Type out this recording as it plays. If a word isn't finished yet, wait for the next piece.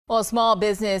Well, a small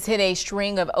business hit a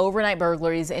string of overnight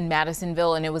burglaries in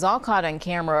Madisonville, and it was all caught on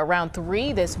camera. Around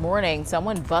 3 this morning,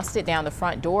 someone busted down the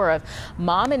front door of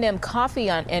Mom and Them Coffee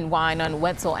and Wine on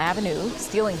Wetzel Avenue,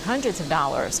 stealing hundreds of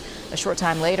dollars. A short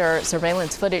time later,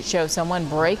 surveillance footage shows someone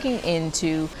breaking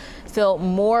into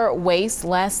More Waste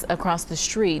Less across the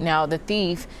street. Now, the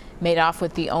thief made off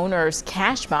with the owner's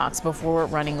cash box before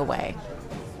running away.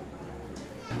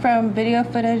 From video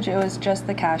footage, it was just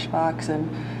the cash box, and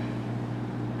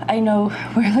I know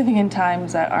we're living in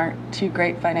times that aren't too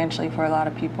great financially for a lot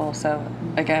of people, so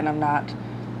again, I'm not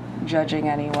judging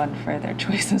anyone for their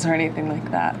choices or anything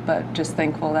like that, but just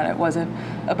thankful that it wasn't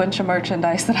a bunch of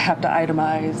merchandise that I have to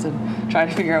itemize and try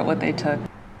to figure out what they took.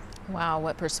 Wow,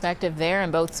 what perspective there.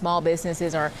 And both small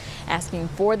businesses are asking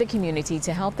for the community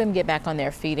to help them get back on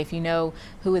their feet. If you know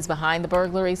who is behind the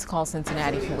burglaries, call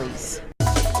Cincinnati Police.